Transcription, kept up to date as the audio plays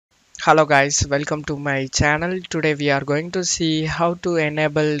Hello guys, welcome to my channel. Today we are going to see how to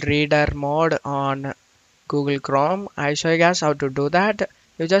enable reader mode on Google Chrome. I show you guys how to do that.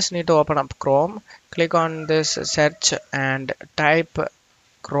 You just need to open up Chrome, click on this search and type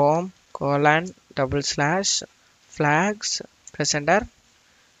Chrome colon double slash flags, press enter.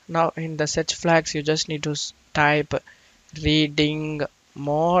 Now in the search flags you just need to type reading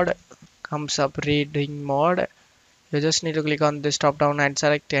mode, comes up reading mode. You just need to click on this drop down and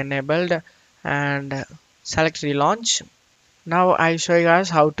select enabled and select relaunch. Now I show you guys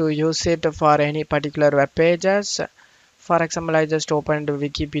how to use it for any particular web pages. For example, I just opened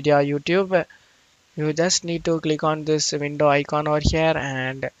Wikipedia YouTube. You just need to click on this window icon over here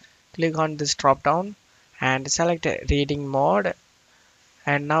and click on this drop down and select reading mode,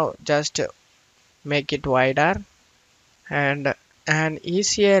 and now just make it wider and an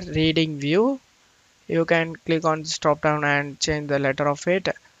easier reading view. You can click on this drop down and change the letter of it,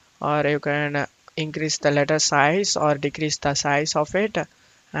 or you can increase the letter size or decrease the size of it,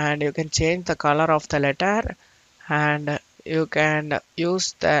 and you can change the color of the letter, and you can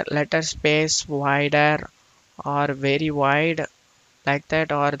use the letter space wider or very wide like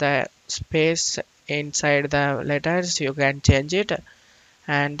that, or the space inside the letters you can change it.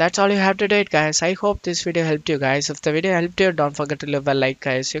 And that's all you have to do it, guys. I hope this video helped you guys. If the video helped you, don't forget to leave a like,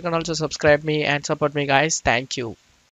 guys. You can also subscribe me and support me, guys. Thank you.